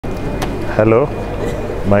Hello,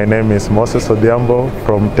 my name is Moses Odhiambo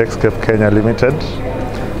from Techscape Kenya Limited.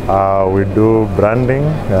 We do branding,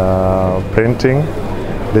 printing,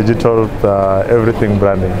 digital, everything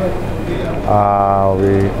branding.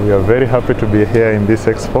 We are very happy to be here in this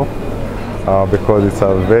expo because it's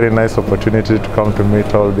a very nice opportunity to come to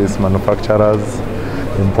meet all these manufacturers,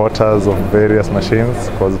 importers of various machines,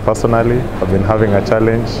 because personally I've been having a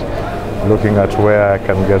challenge looking at where I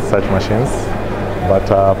can get such machines. But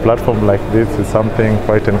a platform like this is something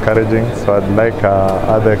quite encouraging, so I'd like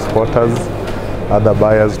other exporters, other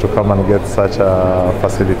buyers to come and get such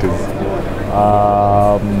facilities.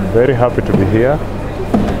 I'm very happy to be here.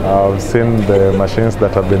 I've seen the machines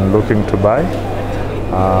that I've been looking to buy.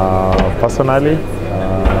 Personally,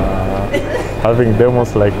 having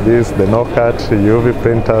demos like this, the no-cut, UV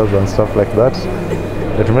printers and stuff like that,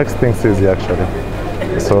 it makes things easy actually.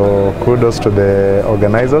 So kudos to the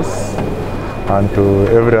organizers and to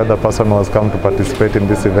every other person who has come to participate in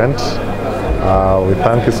this event. We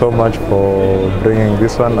thank you so much for bringing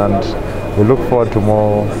this one, and we look forward to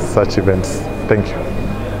more such events. Thank you.